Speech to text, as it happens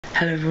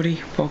Hello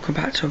everybody, welcome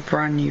back to a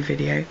brand new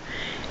video.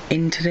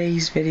 In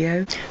today's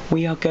video,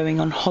 we are going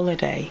on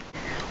holiday.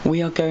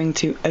 We are going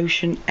to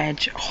Ocean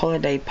Edge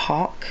Holiday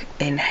Park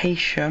in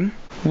Heysham.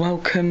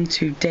 Welcome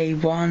to day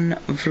 1,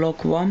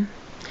 vlog 1.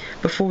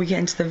 Before we get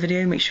into the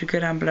video, make sure you go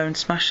down below and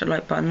smash that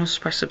like button, also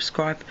press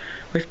subscribe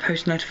with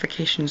post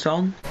notifications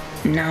on.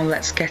 Now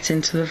let's get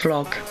into the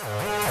vlog.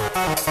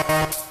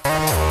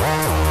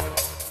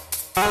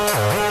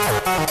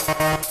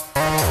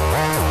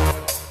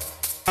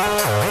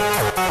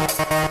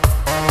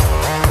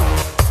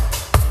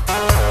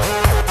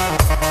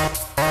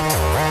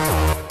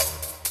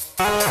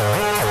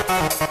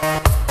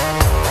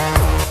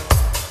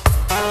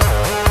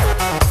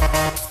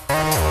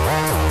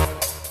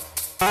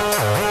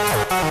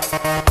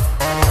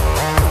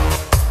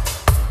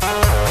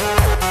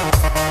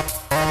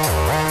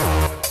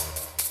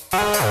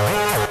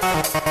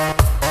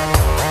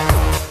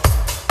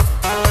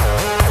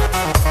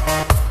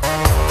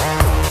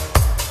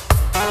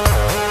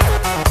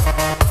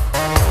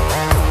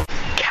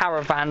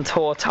 Caravan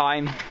tour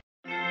time.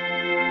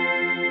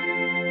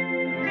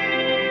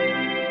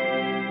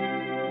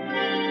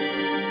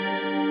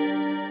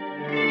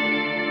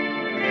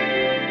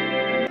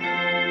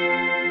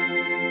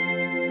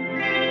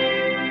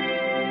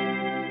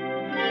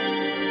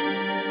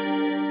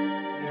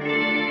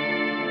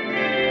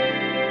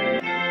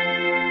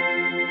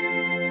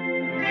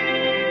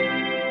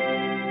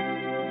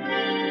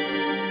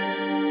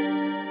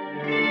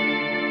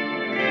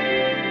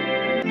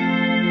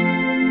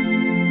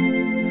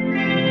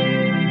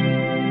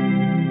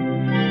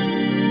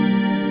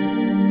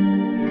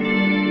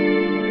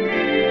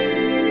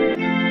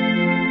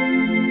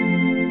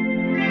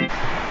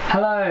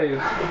 Hello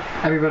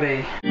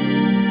everybody.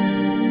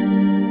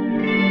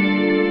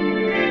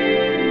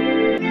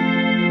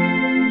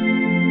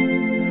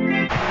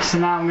 So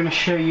now I'm going to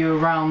show you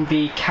around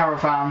the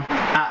caravan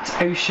at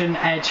Ocean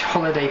Edge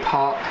Holiday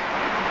Park,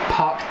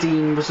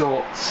 Parkdean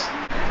Resorts.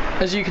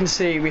 As you can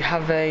see, we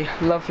have a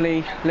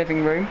lovely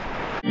living room.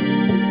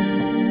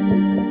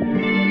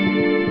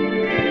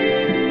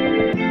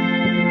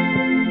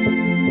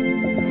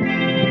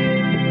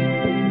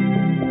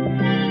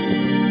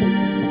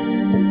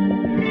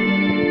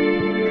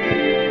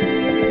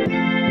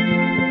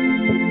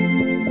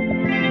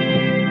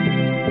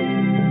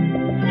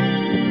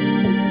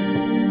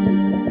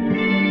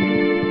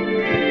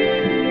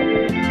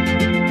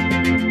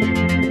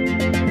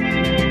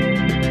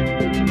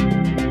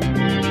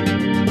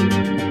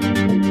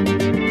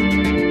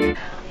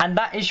 And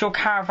that is your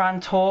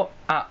caravan tour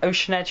at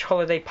Ocean Edge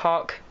Holiday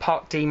Park,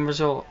 Parkdean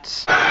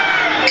Resorts.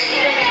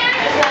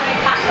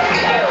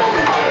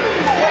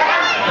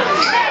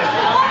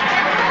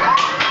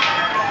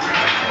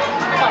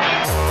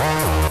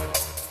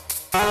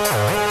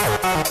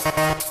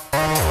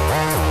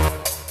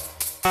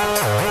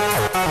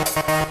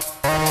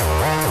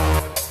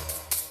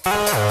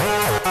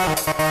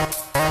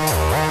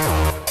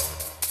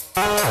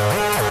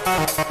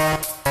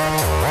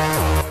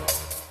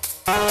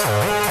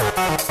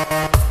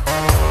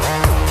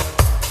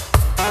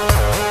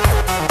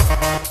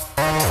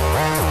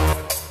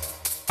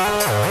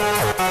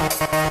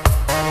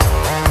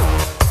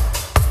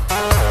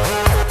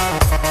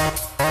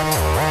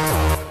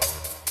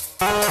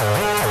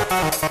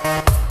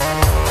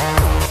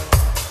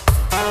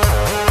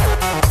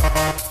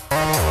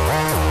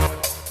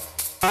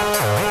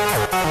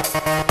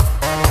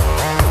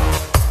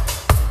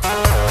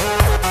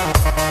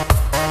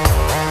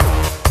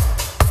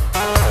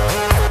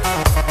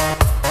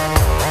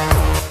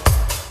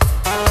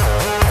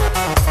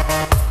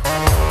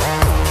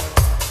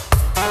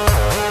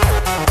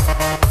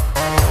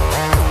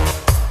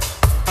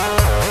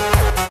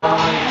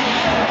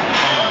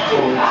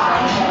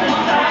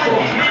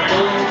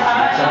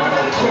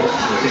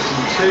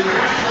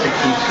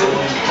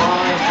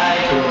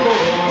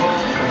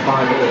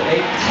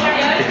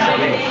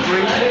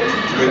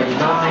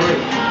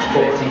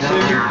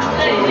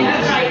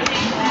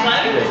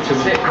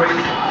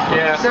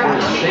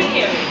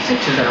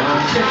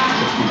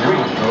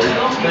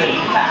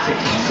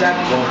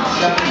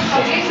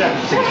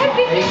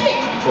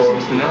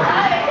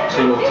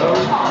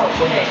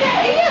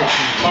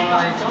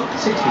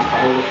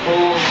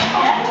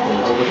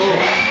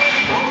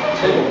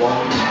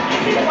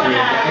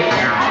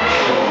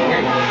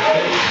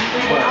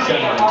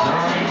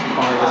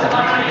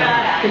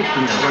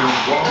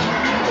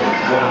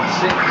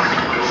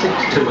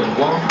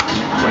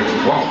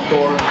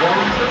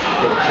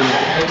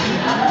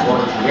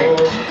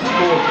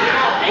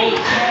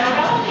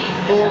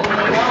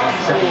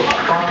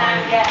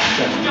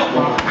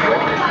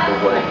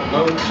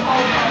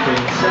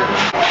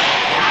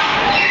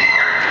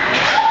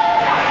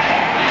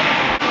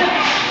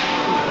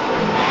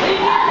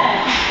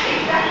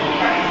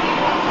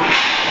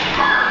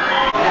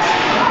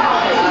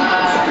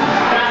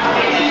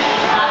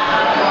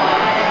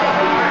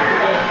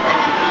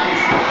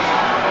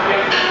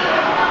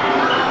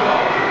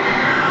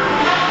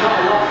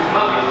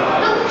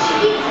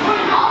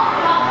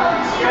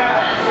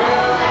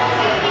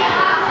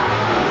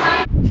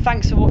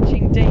 thanks for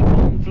watching day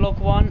 1 vlog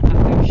 1 at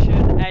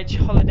Ocean Edge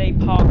Holiday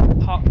Park,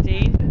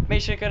 Parkdean.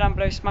 Make sure you go down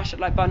below, smash that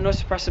like button,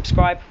 also press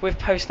subscribe with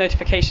post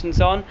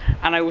notifications on,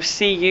 and I will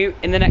see you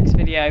in the next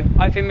video.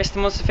 I've been Mr.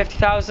 Monster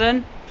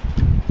 50,000.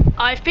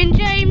 I've been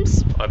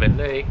James. I've been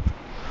Lee.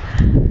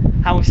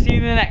 And we'll see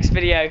you in the next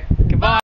video.